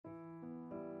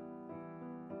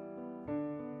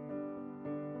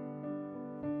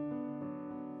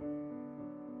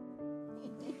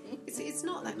It's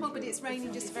not that cold, but it's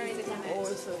raining just very little bit. Oh,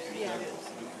 so Yeah.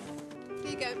 Here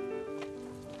you go. Here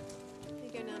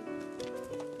you go, Nan.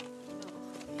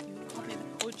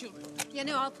 would you? Yeah,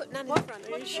 no, I'll put Nan in front.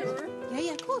 Are you sure?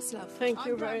 Yeah, of course, love. Thank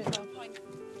you very much.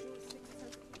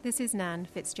 This is Nan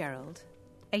Fitzgerald,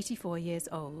 84 years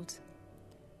old.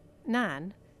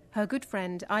 Nan, her good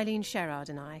friend Eileen Sherrard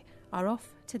and I are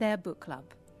off to their book club.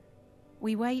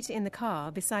 We wait in the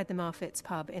car beside the Marfitts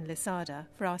pub in Lisada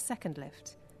for our second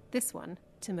lift, this one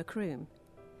to Macroom.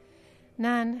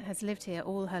 Nan has lived here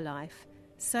all her life,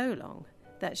 so long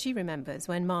that she remembers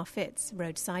when Marfitts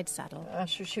rode side saddle.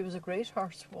 Sure, she was a great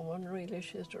horsewoman, really.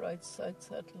 She used to ride side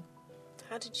saddle.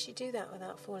 How did she do that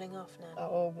without falling off, Nan?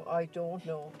 Oh, I don't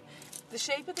know. The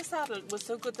shape of the saddle was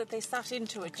so good that they sat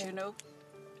into it, you know.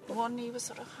 One knee was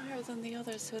sort of higher than the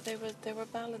other, so they were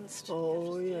balanced.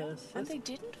 Oh, yes. And they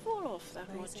didn't fall off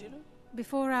that much, you know.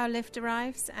 Before our lift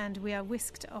arrives and we are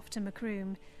whisked off to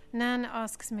Macroom, Nan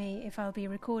asks me if I'll be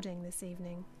recording this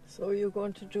evening. So you're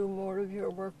going to do more of your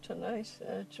work tonight,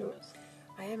 Jules?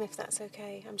 I am, if that's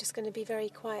okay. I'm just going to be very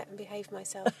quiet and behave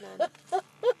myself, Nan.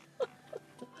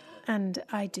 And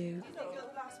I do.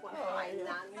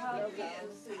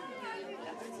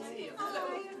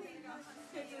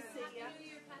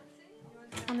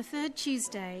 On the third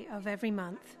Tuesday of every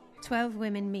month, 12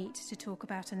 women meet to talk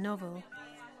about a novel.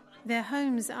 Their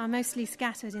homes are mostly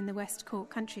scattered in the West Cork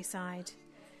countryside.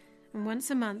 And once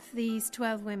a month, these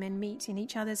 12 women meet in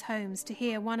each other's homes to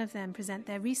hear one of them present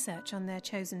their research on their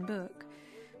chosen book,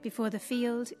 before the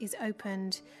field is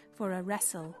opened for a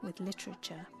wrestle with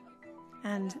literature.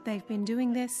 And they've been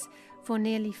doing this for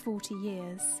nearly 40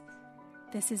 years.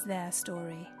 This is their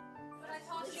story.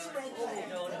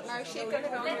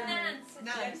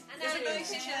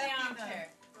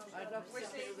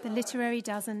 The literary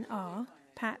dozen are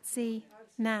Patsy,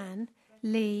 Nan,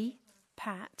 Lee,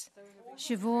 Pat,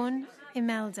 Siobhan,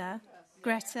 Imelda,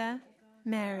 Greta,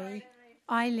 Mary,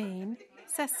 Eileen,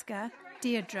 Seska,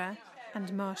 Deirdre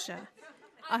and Marcia.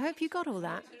 I hope you got all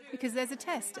that, because there's a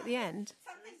test at the end.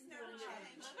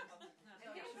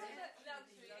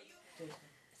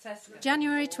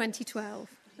 January 2012,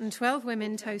 and 12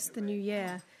 women toast the new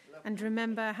year and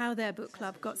remember how their book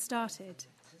club got started.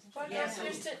 Yes,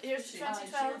 here's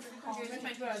 2012. And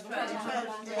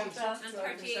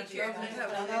 38 years.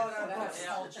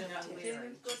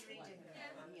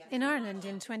 In Ireland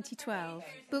in 2012,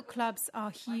 book clubs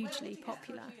are hugely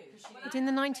popular, but in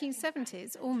the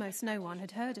 1970s almost no one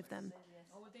had heard of them.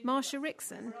 Marcia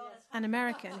Rickson, an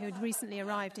American who had recently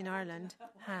arrived in Ireland,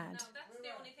 had.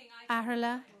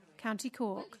 Aherla, County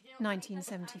Cork,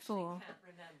 1974.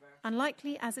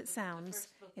 Unlikely as it sounds,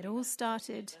 it all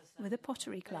started with a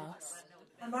pottery class.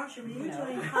 And Marcia, were you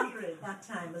doing pottery at that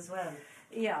time as well?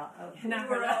 Yeah,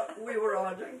 We were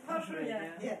all doing pottery.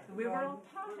 yeah. We were all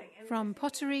potting. From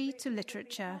pottery to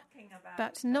literature,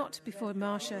 but not before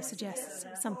Marcia suggests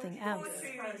something else.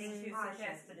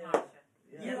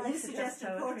 Yeah, you suggested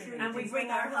poetry. And we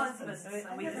bring our husbands,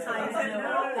 and we decide to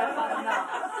know what they're fun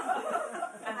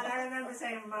And I remember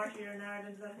saying, Marcia, you're in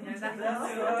Ireland. We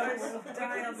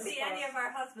couldn't see any of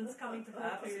our husbands coming to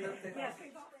poetry.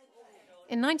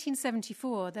 In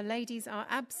 1974, the ladies are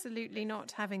absolutely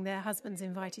not having their husbands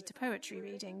invited to poetry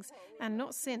readings, and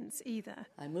not since either.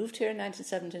 I moved here in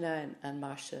 1979 and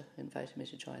Marcia invited me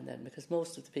to join then because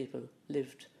most of the people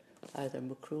lived either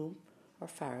Macroom or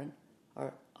Farran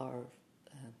or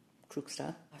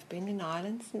Crookstown. I've been in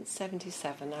Ireland since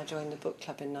 1977. I joined the book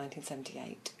club in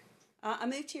 1978. I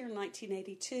moved here in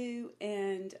 1982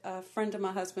 and a friend of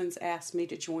my husband's asked me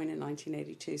to join in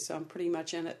 1982, so I'm pretty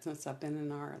much in it since I've been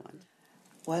in Ireland.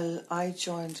 Well, I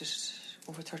joined it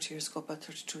over 30 years ago, about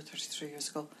 32 or 33 years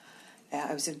ago.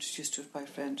 I was introduced to it by a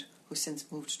friend who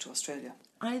since moved to Australia.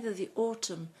 Either the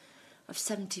autumn of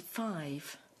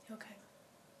 75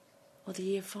 or the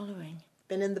year following.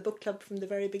 Been in the book club from the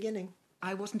very beginning.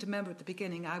 I wasn't a member at the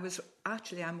beginning. I'm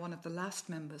one of the last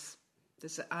members.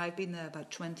 I've been there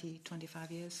about 20,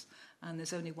 25 years, and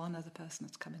there's only one other person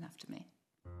that's coming after me.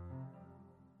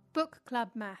 Book Club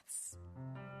Maths.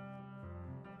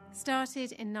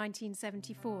 Started in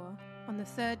 1974, on the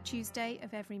third Tuesday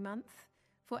of every month,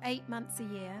 for 8 months a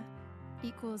year,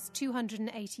 equals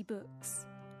 280 books.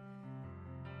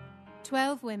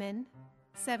 12 women,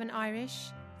 7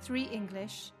 Irish, 3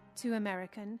 English, 2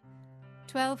 American,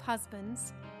 12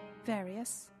 husbands,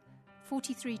 various,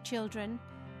 43 children,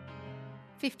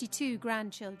 52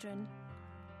 grandchildren,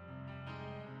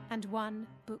 and 1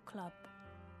 book club.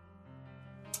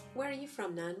 Where are you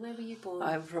from, Nan? Where were you born?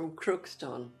 I'm from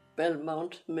Crookstown,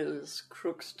 Belmont Mills,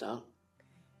 Crookstown.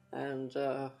 And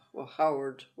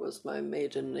Howard was my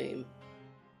maiden name.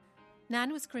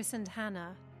 Nan was christened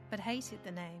Hannah, but hated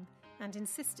the name and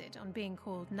insisted on being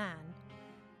called Nan.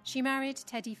 She married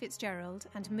Teddy Fitzgerald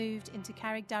and moved into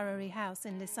Carrickdarrory House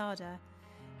in Lisada,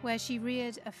 where she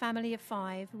reared a family of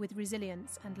 5 with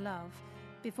resilience and love,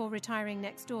 before retiring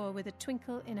next door with a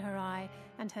twinkle in her eye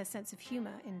and her sense of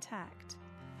humour intact.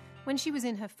 When she was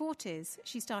in her 40s,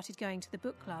 she started going to the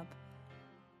book club.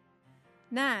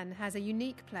 Nan has a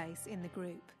unique place in the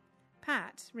group.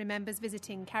 Pat remembers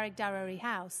visiting Carrickdarrory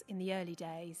House in the early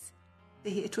days.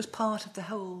 It was part of the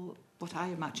whole, what I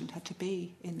imagined had to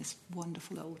be in this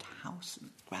wonderful old house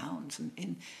and grounds and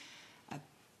in a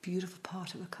beautiful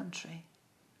part of the country.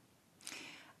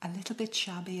 A little bit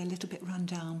shabby, a little bit run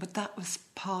down, but that was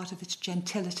part of its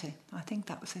gentility. I think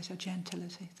that was it, a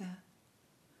gentility there.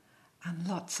 And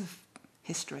lots of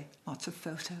history, lots of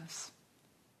photos.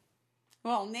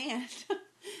 Well,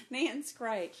 Nan's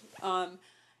great.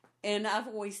 And I've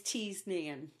always teased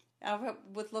Nan. I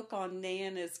would look on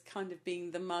Nan as kind of being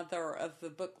the mother of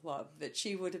the book club, that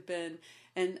she would have been,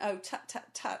 and oh, tut,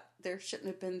 tut, tut, there shouldn't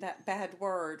have been that bad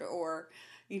word, or,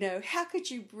 how could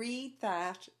you read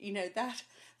that?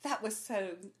 That was so,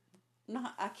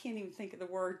 I can't even think of the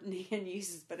word Nan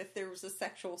uses, but if there was a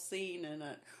sexual scene in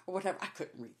it, or whatever, I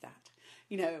couldn't read that,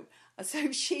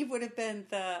 So she would have been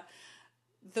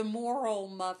the moral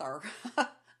mother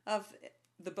of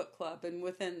the book club and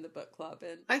within the book club.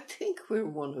 And I think we're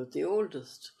one of the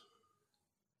oldest,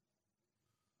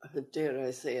 dare I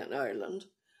say, in Ireland,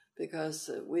 because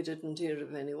we didn't hear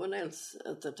of anyone else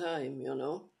at the time,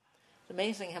 It's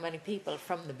amazing how many people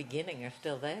from the beginning are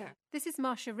still there. This is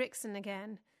Marcia Rickson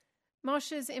again.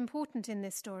 Marcia's important in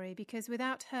this story because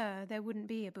without her there wouldn't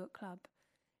be a book club.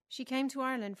 She came to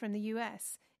Ireland from the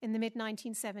US in the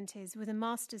mid-1970s with a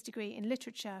master's degree in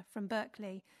literature from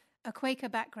Berkeley, a Quaker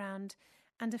background,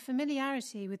 and a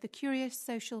familiarity with the curious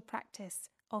social practice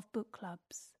of book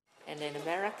clubs. And in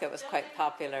America it was quite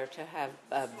popular to have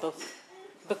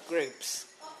book groups,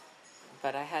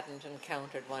 but I hadn't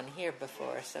encountered one here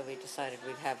before, so we decided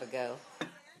we'd have a go.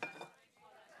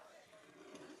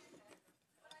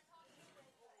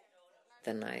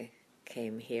 Then I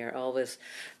came here, always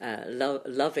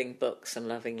loving books and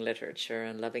loving literature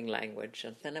and loving language.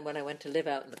 And then when I went to live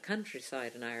out in the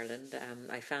countryside in Ireland,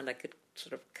 I found I could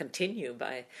sort of continue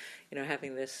by,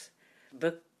 having this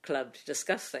book club to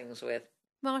discuss things with.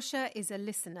 Marcia is a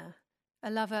listener,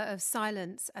 a lover of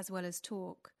silence as well as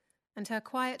talk, and her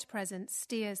quiet presence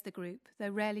steers the group, though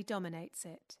rarely dominates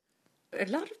it. A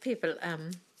lot of people,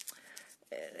 when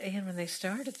they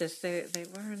started this, they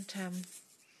weren't...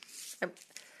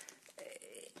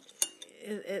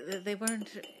 they weren't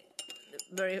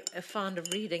very fond of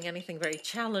reading anything very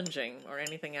challenging or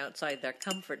anything outside their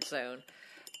comfort zone,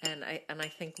 and I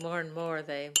think more and more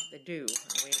they do.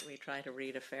 We try to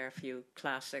read a fair few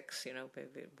classics,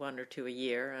 maybe 1 or 2 a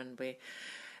year, and we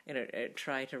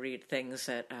try to read things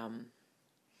that are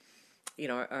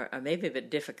maybe a bit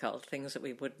difficult, things that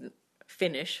we wouldn't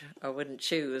finish or wouldn't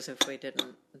choose if we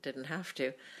didn't have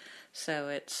to. So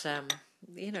it's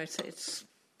it's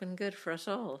been good for us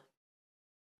all.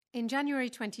 In January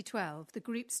 2012, the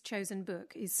group's chosen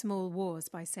book is Small Wars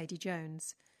by Sadie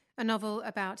Jones, a novel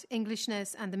about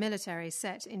Englishness and the military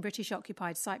set in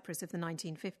British-occupied Cyprus of the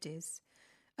 1950s.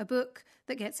 A book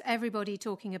that gets everybody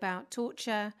talking about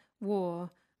torture,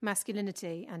 war,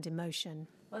 masculinity and emotion.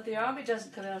 Well, the army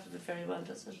doesn't come out of it very well,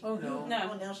 does it? Oh, no.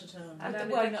 No. Not at all. And the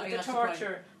not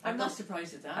torture. I'm not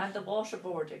surprised at that. And the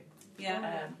waterboarding.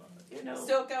 Yeah.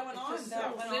 Still going on.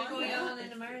 Still going on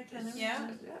in America.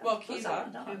 Yeah. Well,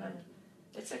 Cuba.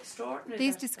 It's extraordinary.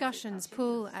 These discussions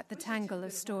pull at the tangle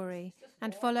of story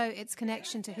and follow its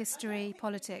connection to history,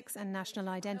 politics and national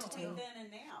identity.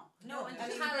 No, and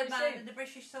the Taliban and the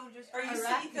British soldiers. Or you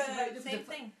see the same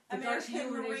thing.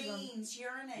 American Marines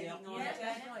urinating on it.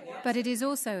 But it is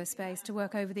also a space to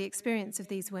work over the experience of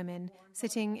these women,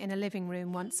 sitting in a living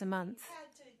room once a month.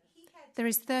 There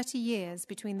is 30 years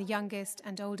between the youngest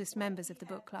and oldest members of the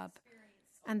book club,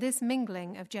 and this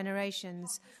mingling of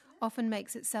generations often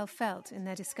makes itself felt in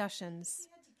their discussions.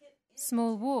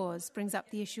 Small Wars brings up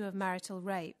the issue of marital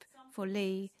rape for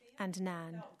Lee and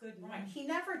Nan. Right. He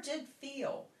never did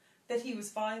feel that he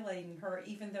was violating her,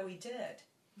 even though he did.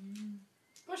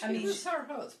 But he was her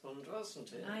husband,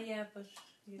 wasn't he? Yeah, but...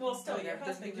 Well, still, your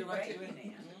husband could rape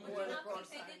you.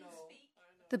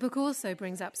 The book also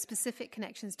brings up specific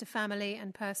connections to family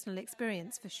and personal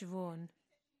experience for Siobhan.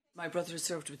 My brother has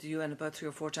served with the UN about 3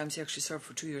 or 4 times. He actually served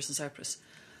for 2 years in Cyprus.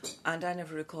 And I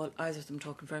never recall either of them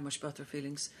talking very much about their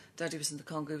feelings. Daddy was in the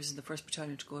Congo. He was in the 1st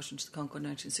Battalion to go out into the Congo in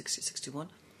 1960-61.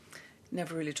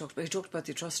 Never really talked about... He talked about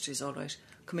the atrocities, all right,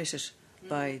 committed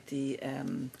by the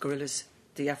guerrillas,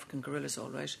 the African guerrillas, all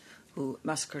right, who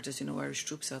massacred, as you know, Irish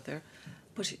troops out there.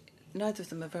 But neither of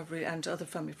them have ever, and other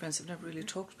family friends have never really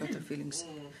talked about their feelings,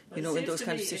 in those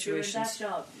kind of situations. If you were in that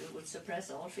job, you would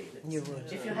suppress all feelings. You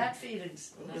would. If you had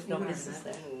feelings, there's no business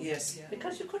there. Yes. Yeah.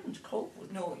 Because you couldn't cope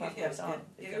with what goes on.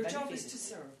 Your job is to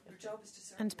serve.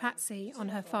 And Patsy on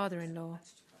her father-in-law.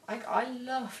 I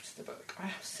loved the book. I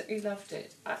absolutely loved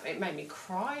it. It made me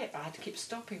cry. I had to keep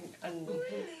stopping and but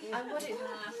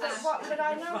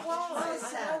I know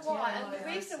why. And the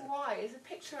reason why is a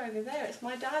picture over there. It's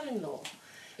my dad-in-law.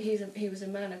 He was a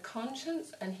man of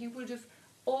conscience, and he would have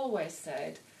always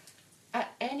said,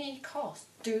 at any cost,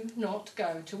 do not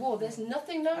go to war. There's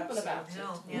nothing noble about it.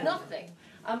 No. Yeah. Nothing.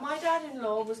 And my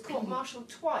dad-in-law was court-martialed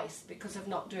twice because of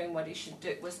not doing what he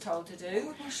was told to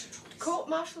do.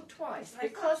 Court-martialed twice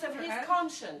because of his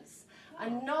conscience.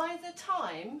 And neither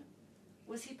time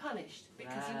was he punished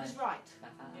because he was right.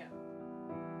 Yeah.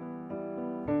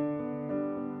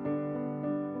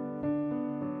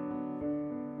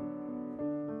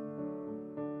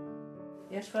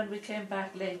 Yet when we came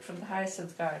back late from the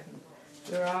hyacinth garden,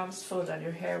 your arms full and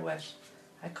your hair wet,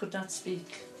 I could not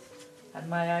speak, and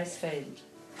my eyes failed.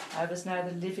 I was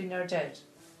neither living nor dead,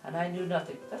 and I knew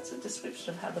nothing. That's a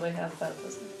description of how the way I felt,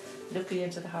 wasn't it? Looking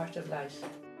into the heart of light.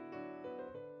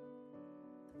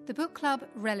 The book club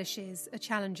relishes a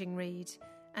challenging read,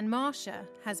 and Marcia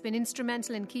has been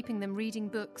instrumental in keeping them reading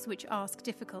books which ask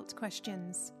difficult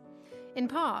questions. In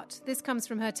part, this comes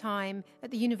from her time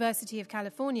at the University of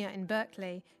California in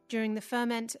Berkeley during the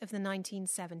ferment of the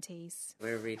 1970s.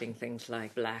 We're reading things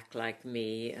like Black Like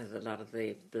Me, and a lot of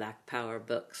the Black Power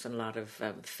books, and a lot of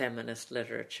feminist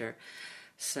literature.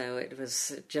 So it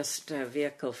was just a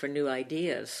vehicle for new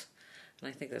ideas. And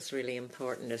I think that's really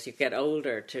important as you get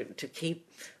older to keep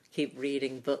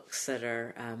reading books that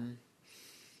are a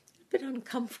bit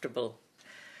uncomfortable.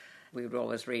 We would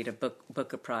always read a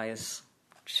Booker Prize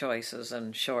choices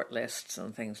and short lists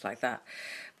and things like that,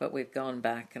 but we've gone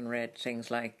back and read things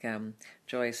like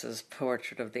Joyce's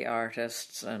Portrait of the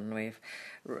Artists, and we've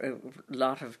a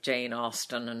lot of Jane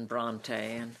Austen and Bronte,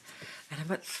 and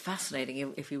it's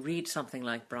fascinating if you read something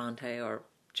like Bronte or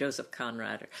Joseph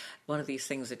Conrad, or one of these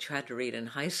things that you had to read in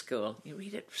high school, you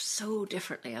read it so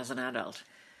differently as an adult.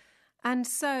 And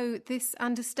so this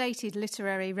understated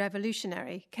literary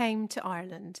revolutionary came to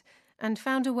Ireland and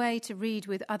found a way to read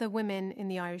with other women in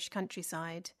the Irish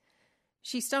countryside.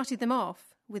 She started them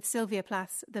off with Sylvia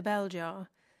Plath's The Bell Jar,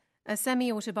 a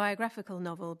semi-autobiographical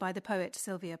novel by the poet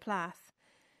Sylvia Plath,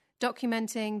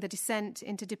 documenting the descent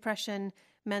into depression,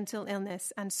 mental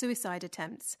illness and suicide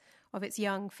attempts of its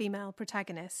young female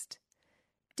protagonist.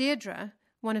 Deirdre,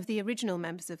 one of the original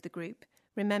members of the group,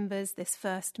 remembers this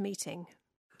first meeting.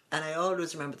 And I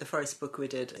always remember the first book we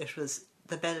did. It was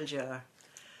The Bell Jar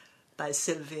by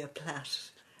Sylvia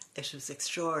Plath. It was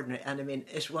extraordinary, and I mean,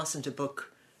 it wasn't a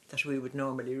book that we would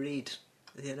normally read,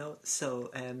 so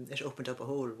it opened up a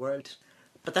whole world.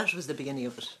 But that was the beginning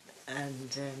of it.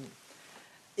 And,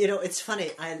 it's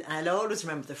funny, I'll always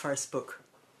remember the first book,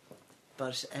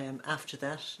 but after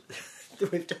that,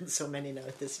 we've done so many now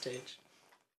at this stage.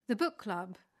 The book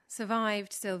club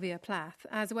survived Sylvia Plath,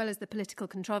 as well as the political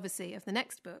controversy of the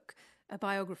next book, a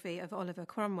biography of Oliver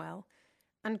Cromwell.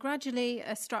 And gradually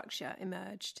a structure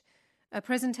emerged, a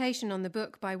presentation on the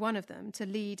book by one of them to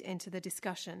lead into the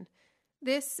discussion.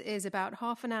 This is about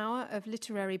half an hour of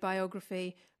literary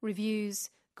biography, reviews,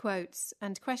 quotes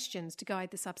and questions to guide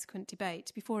the subsequent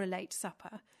debate before a late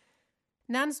supper.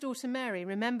 Nan's daughter Mary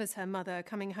remembers her mother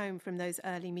coming home from those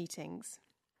early meetings.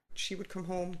 She would come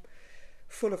home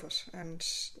full of it and,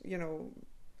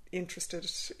 interested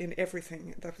in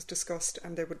everything that was discussed,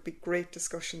 and there would be great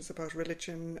discussions about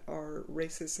religion or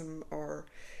racism or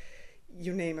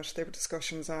you name it, there were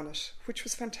discussions on it, which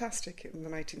was fantastic in the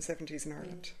 1970s in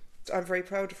Ireland. I'm very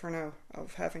proud of her now,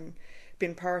 of having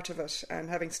been part of it and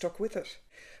having stuck with it.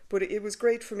 But it was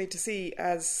great for me to see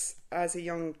as a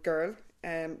young girl,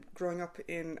 growing up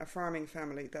in a farming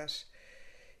family, that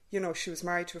she was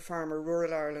married to a farmer,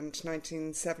 rural Ireland,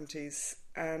 1970s,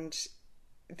 and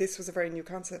this was a very new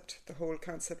concept, the whole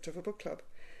concept of a book club,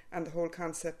 and the whole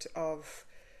concept of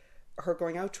her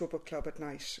going out to a book club at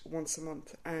night once a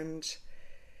month. And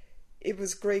it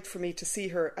was great for me to see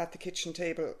her at the kitchen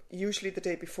table, usually the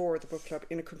day before the book club,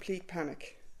 in a complete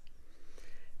panic,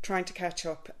 trying to catch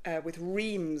up with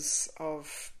reams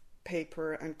of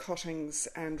paper and cuttings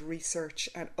and research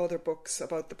and other books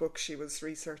about the book she was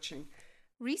researching.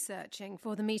 Researching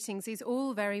for the meetings is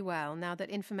all very well now that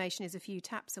information is a few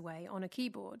taps away on a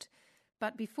keyboard.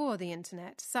 But before the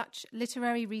internet, such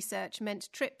literary research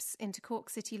meant trips into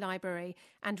Cork City Library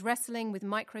and wrestling with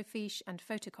microfiche and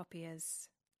photocopiers.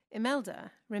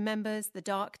 Imelda remembers the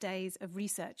dark days of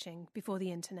researching before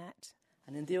the internet.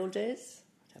 And in the old days,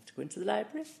 I'd have to go into the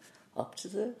library, up to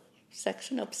the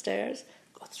section upstairs,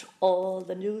 go through all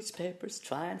the newspapers,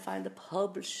 try and find the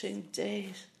publishing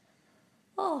date.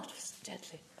 Oh, it was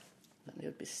deadly. And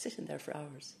you'd be sitting there for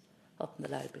hours up in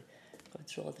the library, going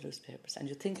through all the newspapers. And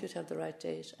you'd think you'd have the right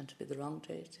date, and to be the wrong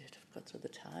date, you'd have got through the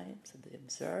Times and the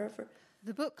Observer.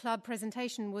 The book club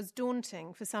presentation was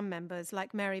daunting for some members,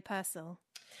 like Mary Purcell.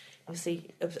 You see,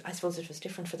 I suppose it was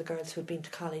different for the girls who had been to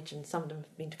college, and some of them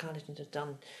had been to college and had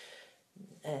done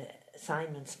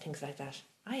assignments and things like that.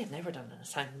 I had never done an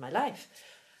assignment in my life.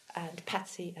 And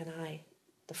Patsy and I,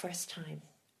 the first time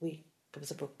there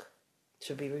was a book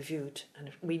to be reviewed,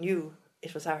 and we knew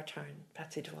it was our turn,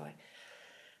 Patsy Dwight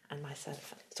and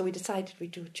myself. So we decided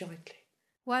we'd do it jointly.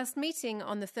 Whilst meeting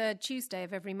on the third Tuesday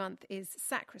of every month is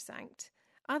sacrosanct,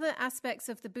 other aspects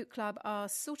of the book club are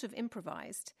sort of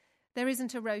improvised. There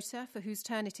isn't a rota for whose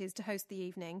turn it is to host the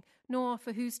evening, nor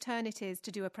for whose turn it is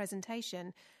to do a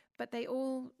presentation, but they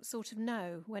all sort of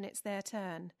know when it's their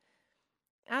turn.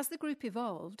 As the group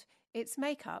evolved, its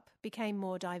makeup became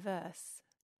more diverse.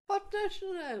 What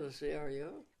nationality are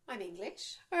you? I'm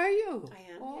English. Are you?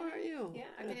 I am. Oh, yeah. are you? Yeah,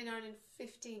 I've been in Ireland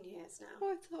 15 years now.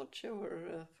 Oh, I thought you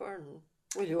were foreign.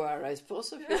 Well, you are, I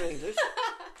suppose, if you're English.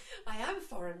 I am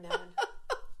foreign now.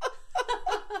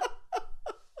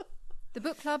 The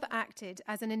book club acted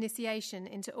as an initiation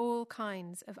into all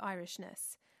kinds of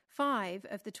Irishness. 5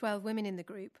 of the 12 women in the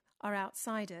group are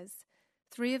outsiders.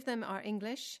 3 of them are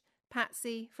English,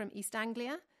 Patsy from East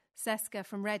Anglia, Seska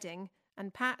from Reading,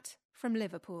 and Pat from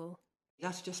Liverpool.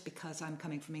 That's just because I'm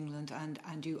coming from England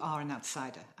and you are an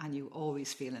outsider and you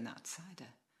always feel an outsider.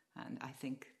 And I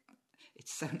think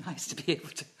it's so nice to be able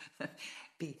to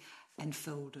be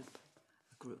enfolded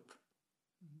a group.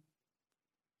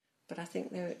 But I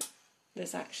think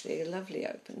there's actually a lovely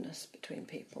openness between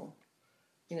people.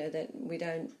 You know, that we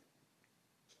don't,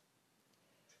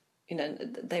 you know,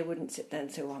 they wouldn't sit there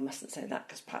and say, well, I mustn't say that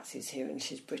because Patsy's here and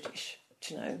she's British.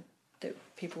 You know,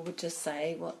 that people would just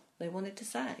say what they wanted to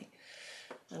say.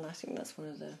 And I think that's one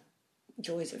of the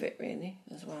joys of it, really,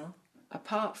 as well.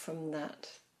 Apart from that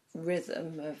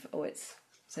rhythm of, oh, it's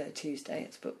Third Tuesday,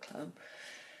 it's book club,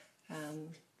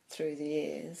 through the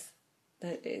years,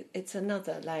 that it's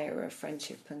another layer of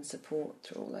friendship and support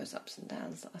through all those ups and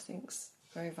downs that I think's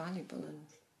very valuable, and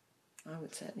I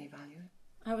would certainly value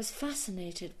it. I was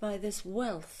fascinated by this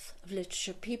wealth of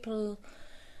literature. People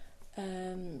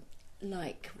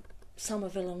like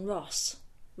Somerville and Ross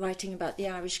writing about the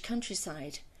Irish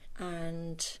countryside,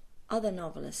 and other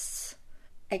novelists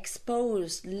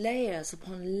exposed layers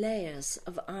upon layers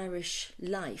of Irish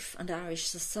life and Irish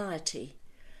society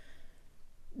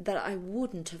that I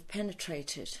wouldn't have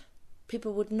penetrated.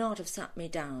 People would not have sat me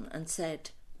down and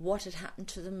said what had happened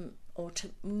to them, or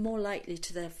more likely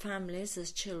to their families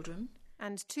as children.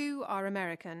 And 2 are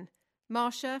American,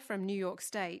 Marcia from New York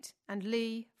State and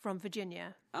Lee from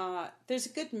Virginia. There's a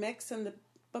good mix in the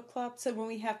book club, so when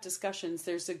we have discussions,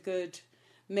 there's a good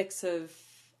mix of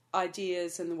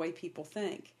ideas and the way people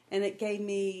think. And it gave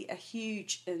me a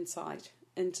huge insight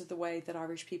into the way that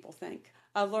Irish people think.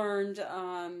 I learned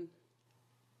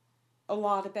a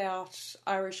lot about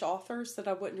Irish authors that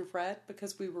I wouldn't have read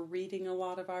because we were reading a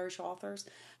lot of Irish authors.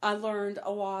 I learned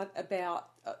a lot about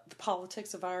the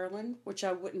politics of Ireland, which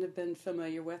I wouldn't have been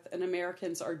familiar with. And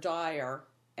Americans are dire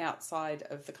outside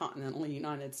of the continental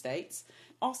United States.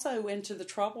 Also into the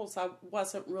Troubles, I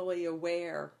wasn't really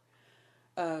aware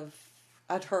of.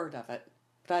 I'd heard of it,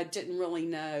 but I didn't really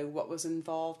know what was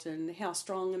involved and how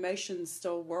strong emotions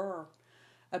still were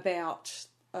about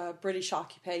British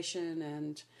occupation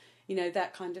and, you know,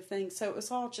 that kind of thing. So it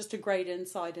was all just a great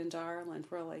insight into Ireland,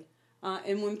 really.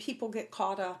 And when people get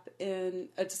caught up in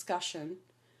a discussion,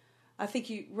 I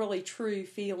think really true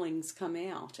feelings come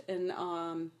out.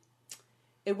 And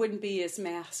it wouldn't be as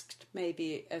masked,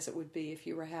 maybe, as it would be if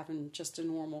you were having just a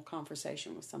normal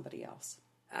conversation with somebody else.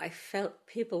 I felt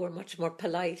people were much more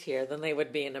polite here than they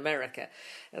would be in America.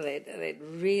 They'd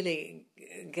really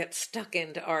get stuck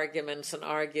into arguments and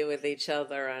argue with each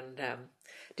other and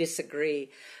disagree.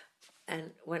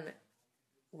 And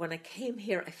when I came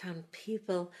here, I found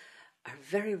people are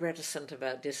very reticent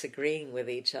about disagreeing with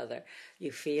each other.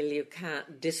 You feel you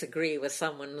can't disagree with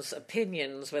someone's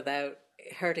opinions without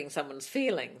hurting someone's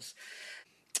feelings.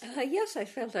 Yes, I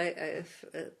felt I've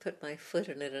put my foot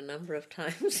in it a number of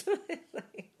times.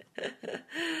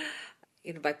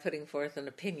 You know, by putting forth an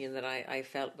opinion that I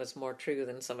felt was more true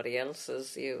than somebody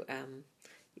else's, you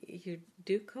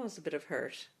do cause a bit of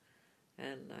hurt.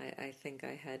 And I think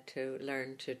I had to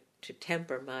learn to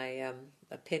temper my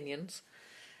opinions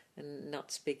and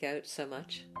not speak out so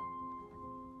much.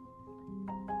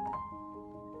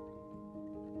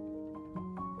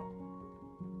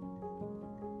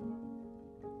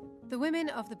 The women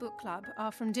of the book club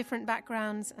are from different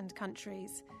backgrounds and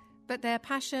countries, but their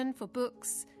passion for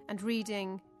books and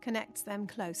reading connects them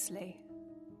closely.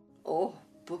 Oh,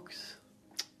 books.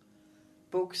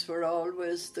 Books were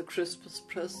always the Christmas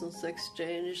presents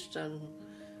exchanged, and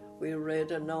we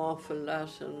read an awful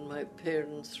lot, and my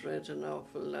parents read an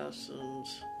awful lot, and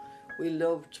we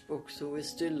loved books, and we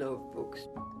still love books.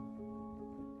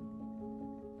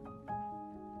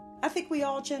 I think we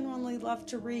all genuinely love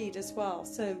to read as well,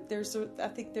 so I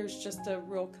think there's just a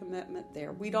real commitment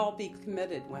there. We'd all be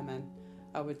committed women,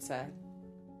 I would say.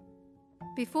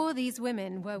 Before these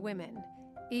women were women,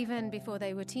 even before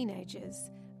they were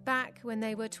teenagers, back when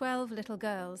they were 12 little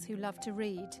girls who loved to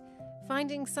read,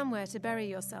 finding somewhere to bury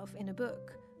yourself in a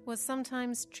book was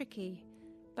sometimes tricky,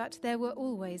 but there were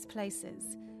always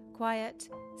places, quiet,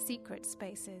 secret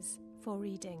spaces for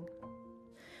reading.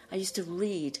 I used to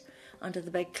read under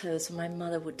the bedclothes when my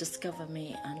mother would discover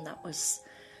me, and that was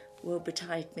woe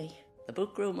betide me. The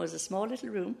book room was a small little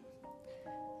room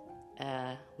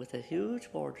with a huge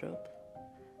wardrobe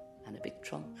and a big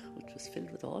trunk which was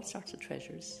filled with all sorts of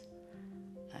treasures,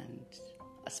 and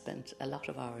I spent a lot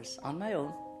of hours on my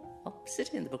own up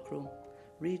sitting in the book room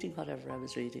reading whatever I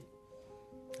was reading,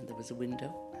 and there was a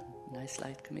window and nice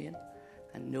light coming in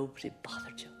and nobody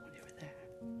bothered you when you were there.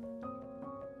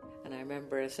 And I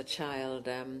remember as a child,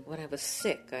 when I was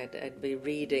sick, I'd be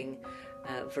reading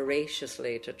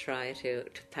voraciously to try to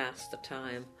pass the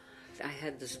time. I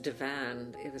had this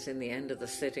divan. It was in the end of the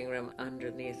sitting room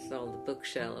underneath all the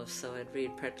bookshelves, so I'd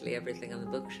read practically everything on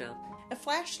the bookshelf. A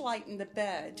flashlight in the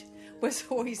bed was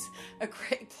always a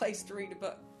great place to read a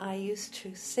book. I used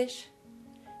to sit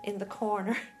in the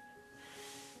corner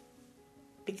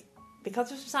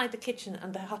because it was beside the kitchen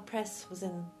and the hot press was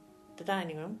in the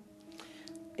dining room.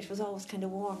 It was always kind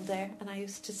of warm there, and I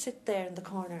used to sit there in the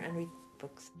corner and read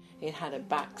books. It had a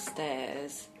back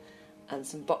stairs and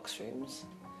some box rooms,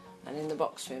 and in the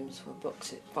box rooms were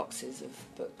boxes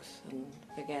of books, and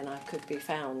again I could be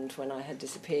found when I had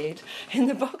disappeared in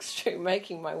the box room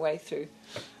making my way through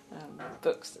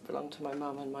books that belonged to my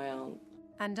mum and my aunt.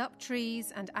 And up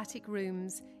trees and attic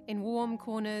rooms, in warm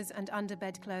corners and under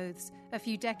bedclothes, a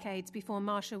few decades before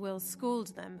Marcia Wills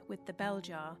schooled them with the bell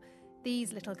jar,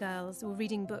 these little girls were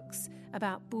reading books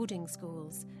about boarding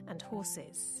schools and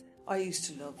horses. I used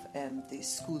to love these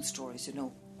school stories, you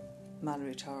know,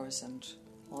 Mallory Towers and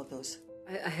all those.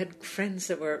 I had friends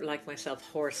that were, like myself,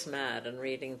 horse mad and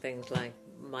reading things like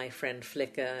My Friend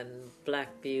Flicka and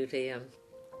Black Beauty, and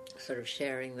sort of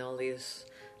sharing all these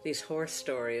horse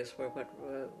stories were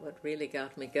what really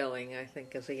got me going, I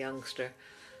think, as a youngster.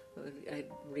 I'd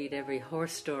read every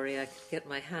horse story I could get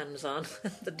my hands on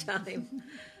at the time.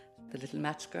 The Little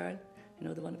Match Girl, you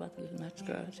know the one about the Little Match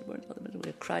Girl?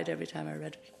 We cried every time I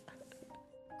read it.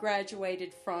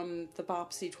 Graduated from the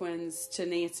Bobbsey twins to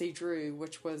Nancy Drew,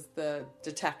 which was the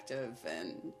detective,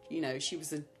 and you know she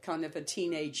was a kind of a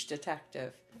teenage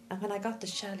detective. And when I got to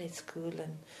Chalet School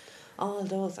and all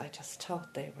those, I just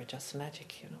thought they were just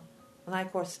magic, you know. And I,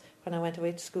 of course, when I went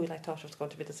away to school, I thought it was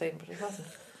going to be the same, but it wasn't.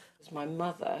 My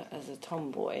mother, as a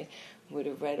tomboy, would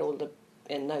have read all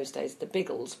in those days, the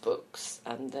Biggles books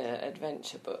and the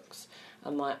adventure books,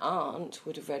 and my aunt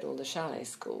would have read all the Chalet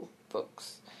School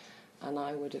books. And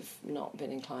I would have not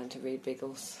been inclined to read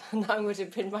Biggles. And I would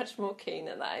have been much more keen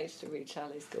at that age to read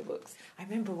Chalet School books. I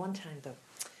remember one time, though,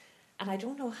 and I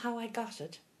don't know how I got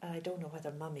it, and I don't know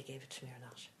whether Mummy gave it to me or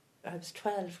not. I was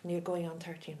 12, near going on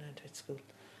 13 when I went to school.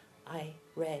 I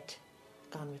read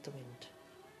Gone with the Wind.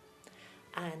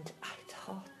 And I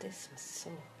thought this was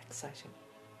so exciting.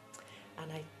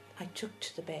 And I took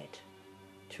to the bed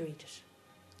to read it.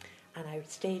 And I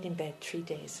stayed in bed 3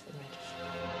 days and read it.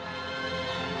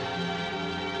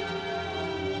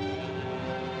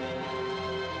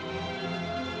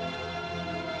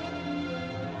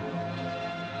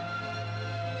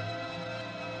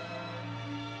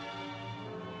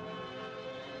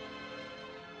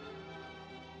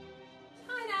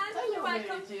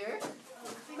 Welcome. Dear.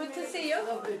 Good to see you.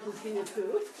 Lovely to see you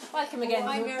too. Welcome again.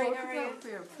 Hi, Mary. How are you?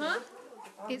 Huh?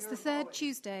 It's the third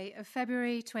Tuesday of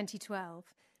February 2012,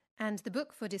 and the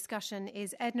book for discussion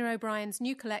is Edna O'Brien's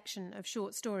new collection of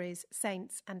short stories,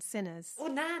 Saints and Sinners. Oh,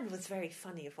 Nan was very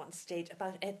funny at one stage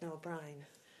about Edna O'Brien.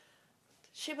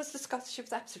 She was disgusted. She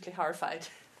was absolutely horrified.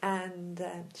 And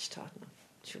she thought, no,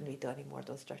 she wouldn't read any more of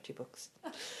those dirty books.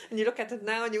 And you look at it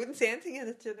now and you wouldn't see anything in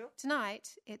it, you know. Tonight,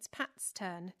 it's Pat's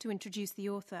turn to introduce the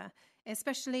author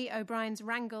especially O'Brien's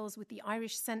wrangles with the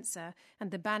Irish censor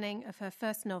and the banning of her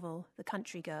first novel, The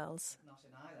Country Girls. Not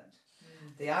in Ireland.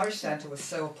 The Irish centre was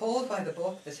so appalled by the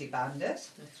book that he banned it.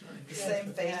 That's right. The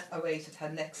same fate awaited her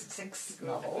next 6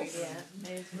 novels.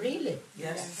 Yeah. Really?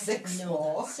 Yes, 6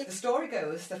 more. The story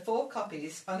goes that 4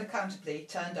 copies unaccountably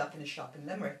turned up in a shop in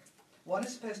Limerick. One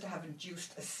is supposed to have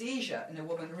induced a seizure in a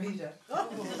woman reader.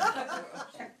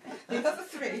 The other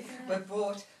 3 were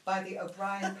bought by the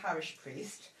O'Brien parish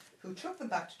priest, who took them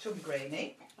back to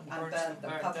Tuamgraney and burned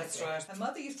them publicly. Right. Her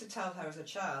mother used to tell her as a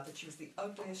child that she was the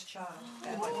ugliest child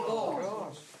ever born.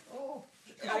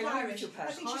 I Irish. I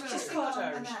think she's She's caught caught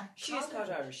Irish. Irish. She is caught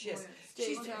Irish, yes.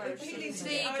 She's really the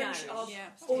Big Irish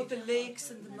Irish, of the lakes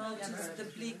and the mountains and the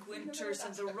bleak winters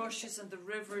and the rushes and the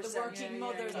rivers. The working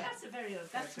mothers. That's a very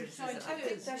unfair criticism. I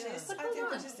think that is. I think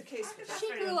that is the case.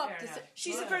 She grew up.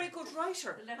 She's a very good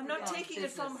writer. I'm not taking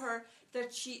it from her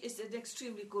that she is an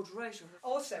extremely good writer.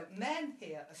 Also, men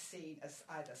here are seen as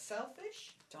either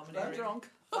selfish, drunk,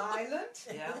 violent,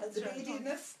 Yeah.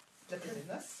 neediness,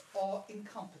 flippantness, or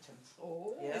incompetent.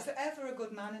 Yeah. Is there ever a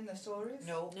good man in the stories?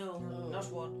 No, not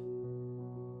one.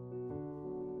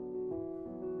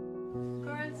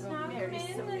 Girls, now come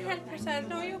in and help yourselves.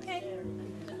 No, are you okay?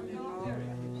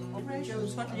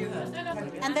 Jules, what do you have?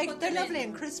 And they're lovely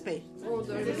and crispy. Oh,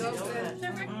 they're lovely.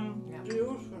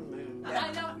 Beautiful, man.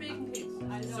 I love making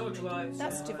cakes. So do I.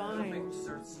 That's divine.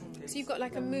 So you've got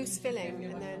like a mousse filling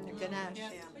and then ganache.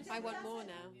 I want more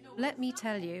now. Let me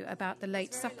tell you about the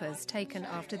late suppers taken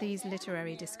after these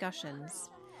literary discussions.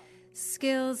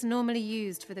 Skills normally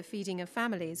used for the feeding of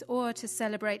families or to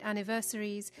celebrate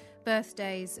anniversaries,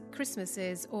 birthdays,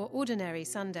 Christmases, or ordinary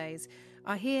Sundays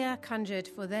are here conjured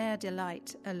for their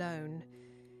delight alone.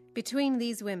 Between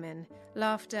these women,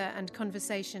 laughter and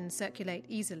conversation circulate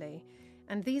easily,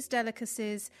 and these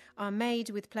delicacies are made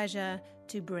with pleasure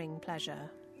to bring pleasure.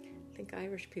 I think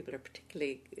Irish people are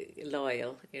particularly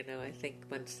loyal. You know, I think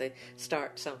once they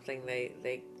start something,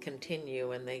 they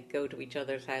continue and they go to each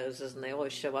other's houses and they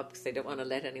always show up because they don't want to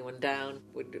let anyone down.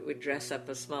 We'd dress up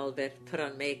a small bit, put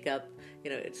on makeup. You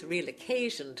know, it's a real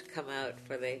occasion to come out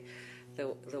for the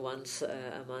once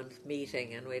a month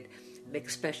meeting, and we'd make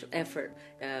special effort,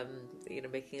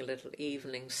 making a little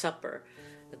evening supper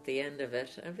at the end of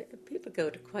it. And people go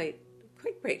to quite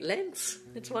great lengths.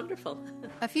 It's wonderful.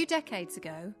 A few decades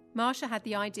ago, Marsha had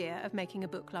the idea of making a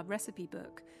book club recipe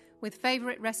book, with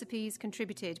favourite recipes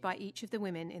contributed by each of the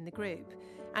women in the group.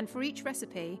 And for each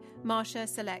recipe, Marsha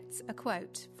selects a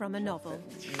quote from a novel.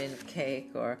 Mint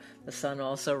cake, or The Sun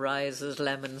Also Rises,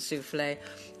 lemon souffle,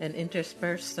 and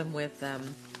intersperse them with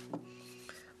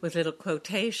little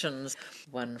quotations.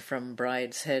 One from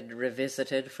Brideshead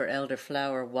Revisited for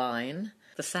Elderflower Wine.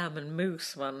 The salmon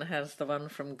mousse one has the one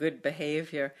from Good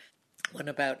Behaviour. One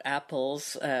about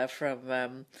apples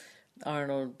from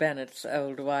Arnold Bennett's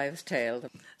Old Wives' Tale.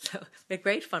 So we had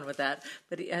great fun with that.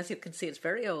 But as you can see, it's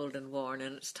very old and worn,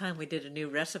 and it's time we did a new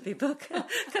recipe book,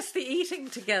 because the eating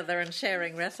together and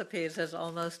sharing recipes is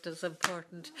almost as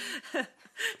important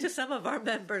to some of our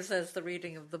members as the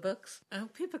reading of the books.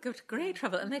 And people go to great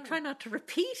trouble, and they try not to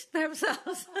repeat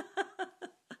themselves.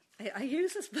 I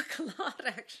use this book a lot,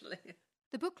 actually.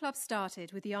 The book club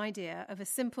started with the idea of a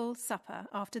simple supper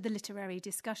after the literary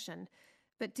discussion,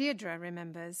 but Deirdre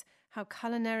remembers how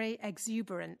culinary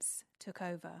exuberance took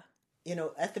over. You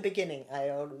know, at the beginning, I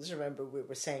always remember we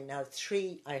were saying now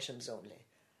 3 items only.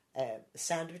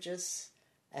 Sandwiches,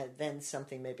 then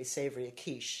something maybe savoury, a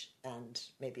quiche, and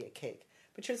maybe a cake.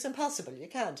 But it's impossible, you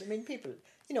can't. I mean, people,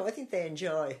 I think they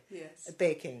enjoy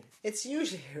baking. It's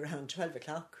usually around 12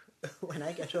 o'clock when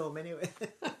I get home anyway.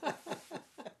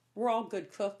 We're all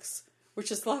good cooks,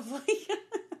 which is lovely.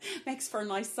 Makes for a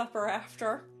nice supper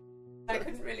after. I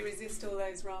couldn't really resist all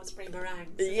those raspberry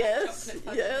meringues. Yes.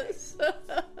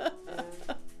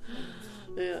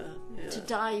 Yeah. To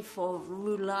die for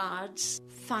roulades,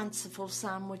 fanciful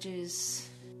sandwiches,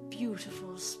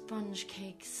 beautiful sponge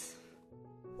cakes.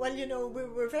 Well,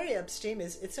 we're very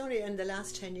abstemious. It's only in the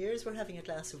last 10 years we're having a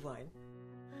glass of wine.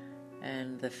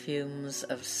 And the fumes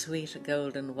of sweet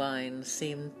golden wine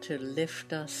seemed to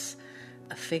lift us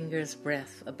a finger's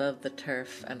breadth above the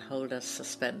turf and hold us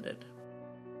suspended.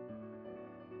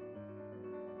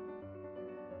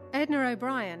 Edna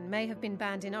O'Brien may have been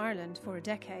banned in Ireland for a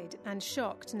decade and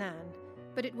shocked Nan,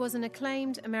 but it was an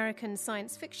acclaimed American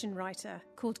science fiction writer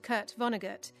called Kurt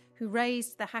Vonnegut who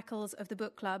raised the hackles of the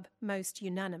book club most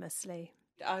unanimously.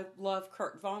 I love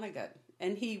Kurt Vonnegut,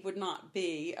 and he would not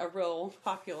be a real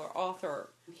popular author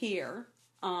here.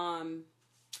 And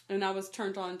I was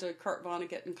turned on to Kurt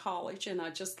Vonnegut in college, and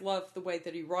I just love the way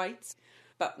that he writes.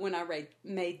 But when I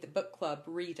made the book club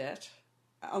read it,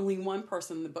 only one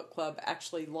person in the book club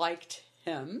actually liked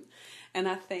him, and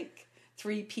I think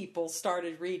 3 people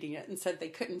started reading it and said they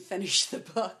couldn't finish the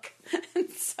book. And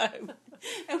so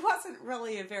it wasn't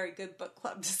really a very good book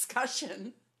club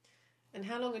discussion. And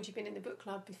how long had you been in the book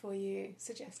club before you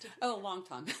suggested? Oh, a long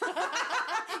time.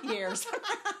 Years.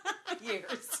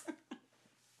 Years.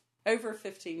 Over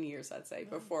 15 years, I'd say,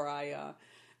 before I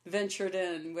ventured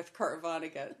in with Kurt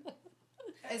Vonnegut.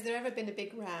 Has there ever been a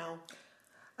big row?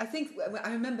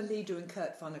 I remember Lee doing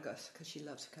Kurt Vonnegut because she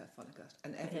loves Kurt Vonnegut,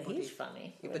 and everybody. Yeah, he's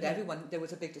funny. But everyone, there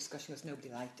was a big discussion because nobody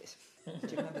liked it. Do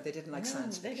you remember they didn't like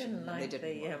science fiction? They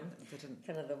didn't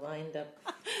kind of the wind up.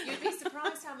 You'd be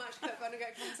surprised how much Kurt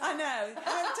Vonnegut comes up. I know.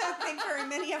 I don't think very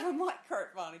many of them like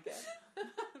Kurt Vonnegut.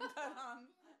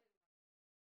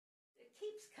 It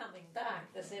keeps coming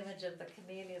back, this image of the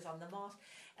camellias on the moss,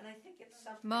 and I think it's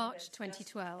something March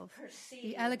 2012.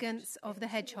 The Elegance of the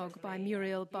Hedgehog by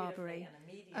Muriel Barbery,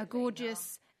 a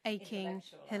gorgeous, aching,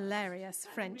 hilarious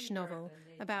French novel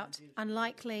about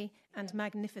unlikely and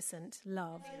magnificent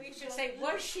love. We should say,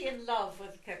 was she in love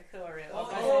with Kakuru?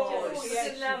 She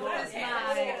was in love with his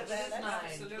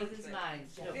mind. With his mind.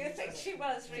 Do you think she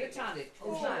was really? Platonic.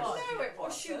 Oh, no, it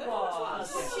was. She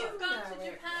was. Would she have gone to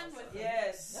Japan with him?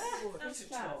 Yes. That's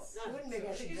class. Do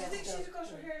you think she's got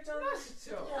her hair done?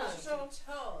 Not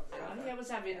at all. He was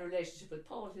having a relationship with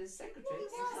Paul, his secretary.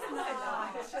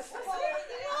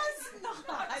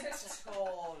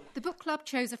 The book club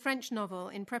chose a French novel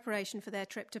in preparation for their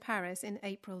trip to Paris in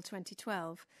April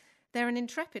 2012. They're an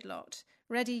intrepid lot,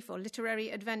 ready for literary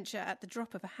adventure at the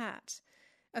drop of a hat.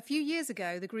 A few years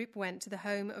ago, the group went to the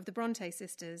home of the Bronte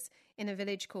sisters in a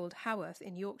village called Haworth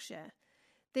in Yorkshire.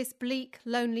 This bleak,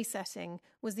 lonely setting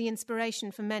was the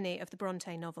inspiration for many of the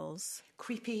Bronte novels.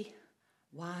 Creepy,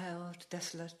 wild,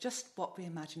 desolate, just what we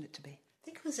imagine it to be. I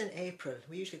think it was in April.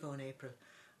 We usually go in April.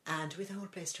 And we had the whole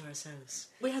place to ourselves.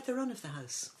 We had the run of the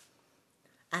house.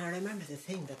 And I remember the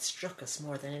thing that struck us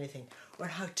more than anything were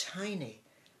how tiny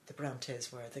the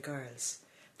Brontes were, the girls.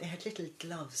 They had little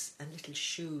gloves and little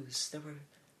shoes. They were,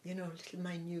 little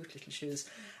minute little shoes.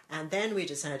 And then we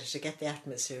decided to get the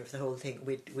atmosphere of the whole thing.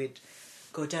 We'd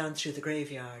go down through the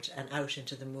graveyard and out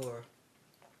into the moor.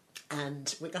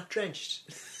 And we got drenched.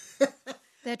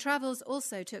 Their travels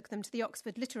also took them to the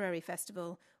Oxford Literary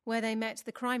Festival, where they met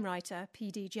the crime writer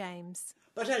P.D. James.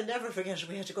 But I'll never forget,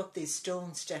 we had to go up these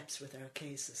stone steps with our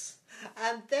cases.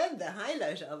 And then the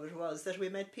highlight of it was that we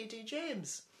met P.D.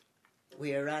 James.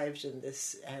 We arrived in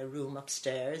this room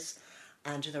upstairs,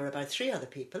 and there were about 3 other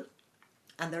people,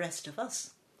 and the rest of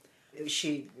us.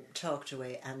 She talked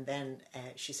away, and then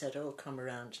she said, "Oh, come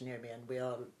around near me," and we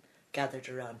all gathered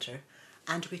around her,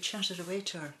 and we chatted away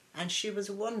to her, and she was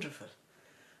wonderful.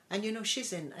 And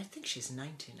I think she's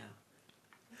 90 now.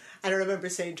 And I remember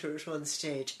saying to her at one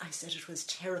stage, I said it was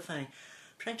terrifying.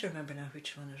 I'm trying to remember now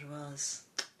which one it was.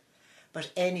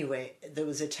 But anyway, there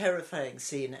was a terrifying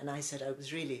scene, and I said I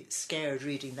was really scared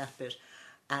reading that bit.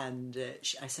 And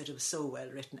I said it was so well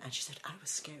written, and she said I was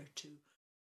scared too.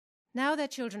 Now their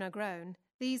children are grown,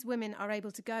 these women are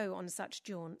able to go on such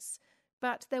jaunts.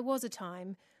 But there was a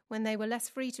time when they were less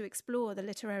free to explore the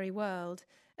literary world,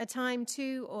 a time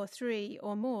 2 or 3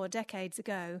 or more decades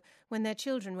ago when their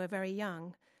children were very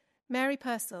young. Mary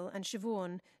Purcell and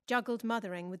Siobhan juggled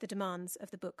mothering with the demands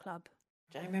of the book club.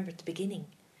 I remember at the beginning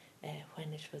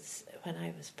when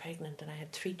I was pregnant and I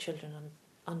had 3 children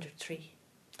under 3,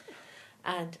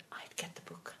 and I'd get the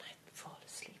book and I'd fall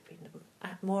asleep reading the book.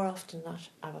 More often than not,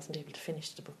 I wasn't able to finish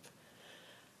the book,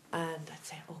 and I'd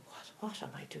say, "Oh, what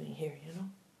am I doing here?"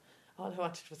 All I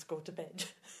wanted was to go to bed.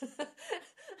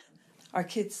 Our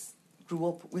kids grew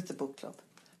up with the book club.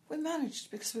 We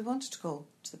managed because we wanted to go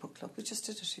to the book club. We just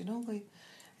did it,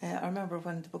 I remember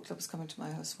when the book club was coming to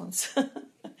my house once.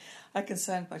 I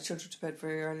consigned my children to bed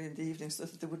very early in the evening so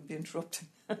that they wouldn't be interrupting.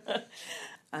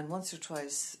 And once or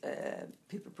twice,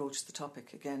 people broached the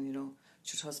topic again,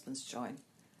 should husbands join?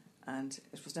 And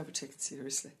it was never taken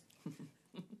seriously.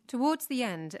 Towards the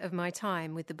end of my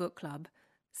time with the book club,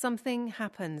 something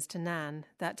happens to Nan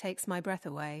that takes my breath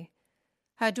away.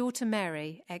 Her daughter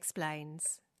Mary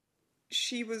explains.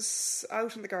 She was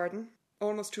out in the garden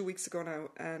almost 2 weeks ago now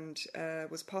and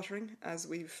was pottering, as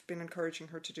we've been encouraging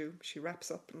her to do. She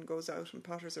wraps up and goes out and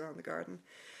potters around the garden.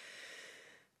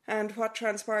 And what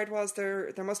transpired was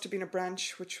there must have been a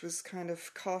branch which was kind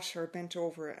of caught or bent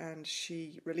over, and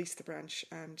she released the branch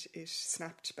and it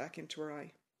snapped back into her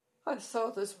eye. I saw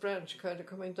this branch kind of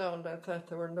coming down like that.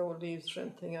 There were no leaves or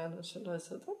anything on it, and I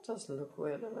said, that doesn't look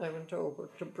well. And I went over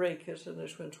to break it, and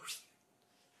it went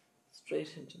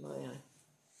straight into my eye.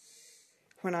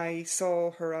 When I saw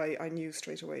her eye, I knew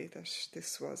straight away that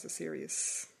this was a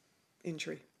serious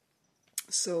injury.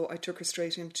 So I took her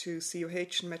straight into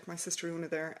CUH and met my sister Una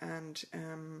there, and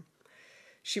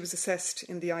she was assessed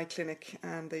in the eye clinic,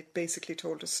 and they basically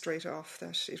told us straight off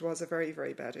that it was a very,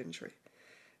 very bad injury,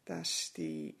 that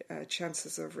the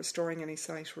chances of restoring any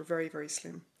sight were very, very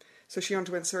slim. So she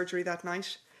underwent surgery that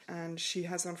night, and she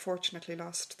has unfortunately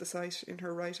lost the sight in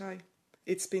her right eye.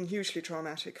 It's been hugely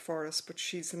traumatic for us, but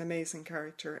she's an amazing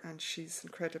character, and she's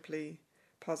incredibly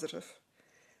positive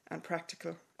and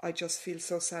practical. I just feel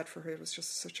so sad for her. It was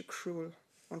just such a cruel,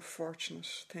 unfortunate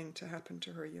thing to happen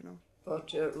to her, you know. But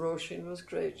Roisin was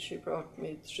great. She brought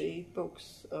me 3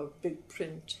 books of big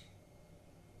print,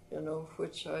 you know,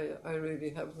 which I really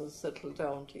haven't settled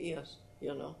down to yet,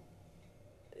 you know.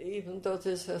 Even though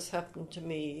this has happened to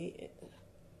me,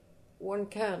 one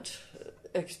can't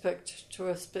expect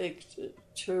to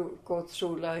go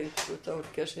through life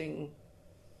without getting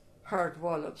hard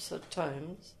wallops at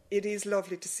times. It is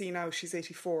lovely to see now she's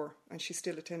 84 and she's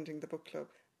still attending the book club.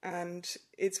 And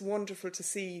it's wonderful to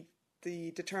see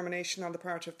the determination on the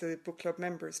part of the book club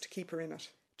members to keep her in it.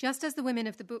 Just as the women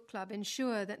of the book club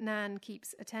ensure that Nan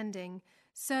keeps attending,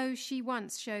 so she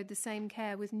once showed the same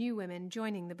care with new women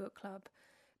joining the book club.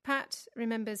 Pat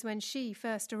remembers when she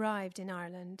first arrived in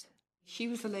Ireland. She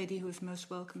was the lady who was most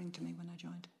welcoming to me when I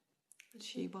joined.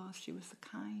 She was the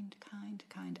kind.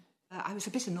 I was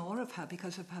a bit in awe of her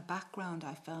because of her background.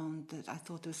 I thought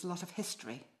there was a lot of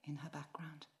history in her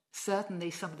background.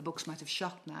 Certainly some of the books might have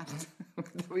shocked Nan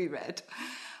that we read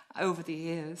over the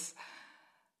years.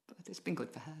 But it's been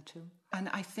good for her too. And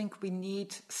I think we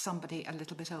need somebody a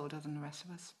little bit older than the rest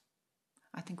of us.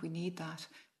 I think we need that.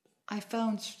 I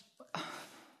found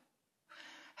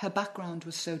her background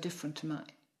was so different to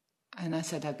mine. And I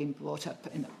said I'd been brought up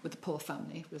with a poor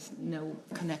family with no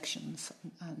connections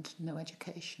and no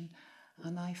education.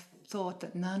 And I thought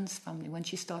that Nan's family, when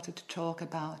she started to talk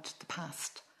about the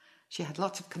past, she had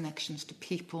lots of connections to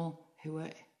people who were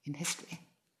in history.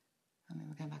 I mean,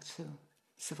 we're going back to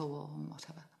Civil War and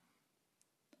whatever.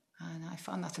 And I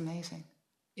found that amazing.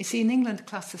 You see, in England, the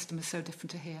class system is so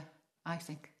different to here, I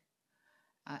think.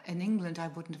 In England, I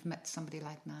wouldn't have met somebody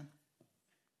like Nan.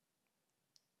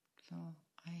 So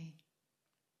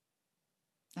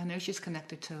I know she's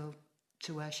connected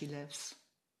to where she lives.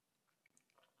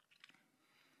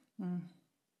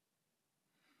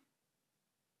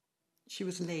 She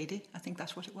was a lady, I think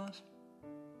that's what it was.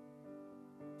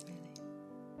 Really.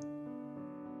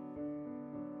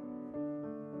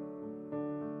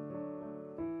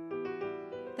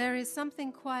 There is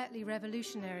something quietly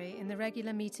revolutionary in the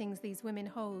regular meetings these women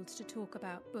hold to talk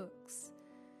about books.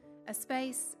 A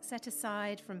space set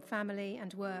aside from family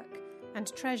and work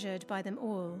and treasured by them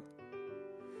all.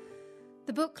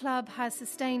 The book club has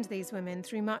sustained these women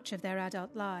through much of their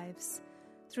adult lives,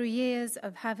 through years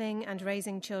of having and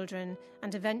raising children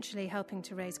and eventually helping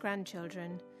to raise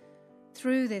grandchildren.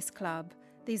 Through this club,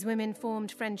 these women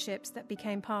formed friendships that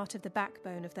became part of the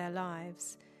backbone of their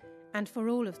lives. And for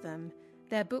all of them,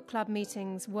 their book club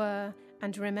meetings were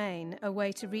and remain a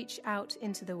way to reach out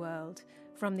into the world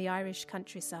from the Irish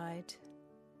countryside.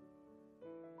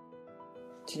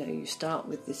 You know, you start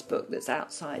with this book that's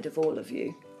outside of all of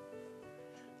you,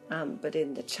 but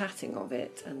in the chatting of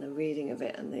it and the reading of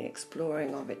it and the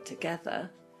exploring of it together,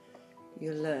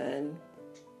 you learn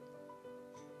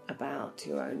about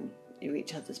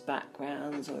each other's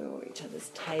backgrounds or each other's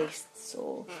tastes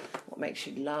or what makes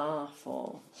you laugh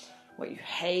or what you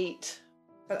hate.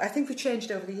 But I think we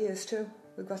changed over the years too.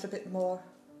 We've got a bit more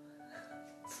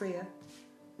freer.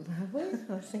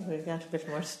 I think we've got a bit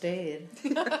more staid.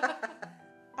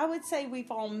 I would say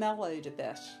we've all mellowed a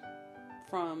bit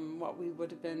from what we would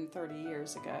have been 30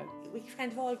 years ago. We've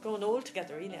kind of all grown old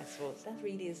together, really, I suppose. That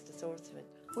really is the source of it.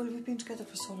 Well, we've been together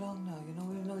for so long now, you know,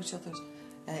 we know each other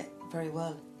very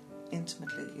well,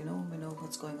 intimately, you know, we know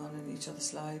what's going on in each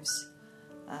other's lives.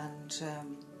 And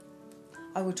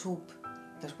I would hope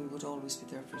that we would always be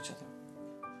there for each other.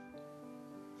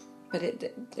 But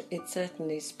it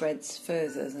certainly spreads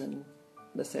further than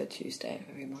the third Tuesday of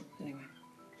every month, anyway.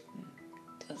 Yeah,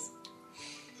 it does.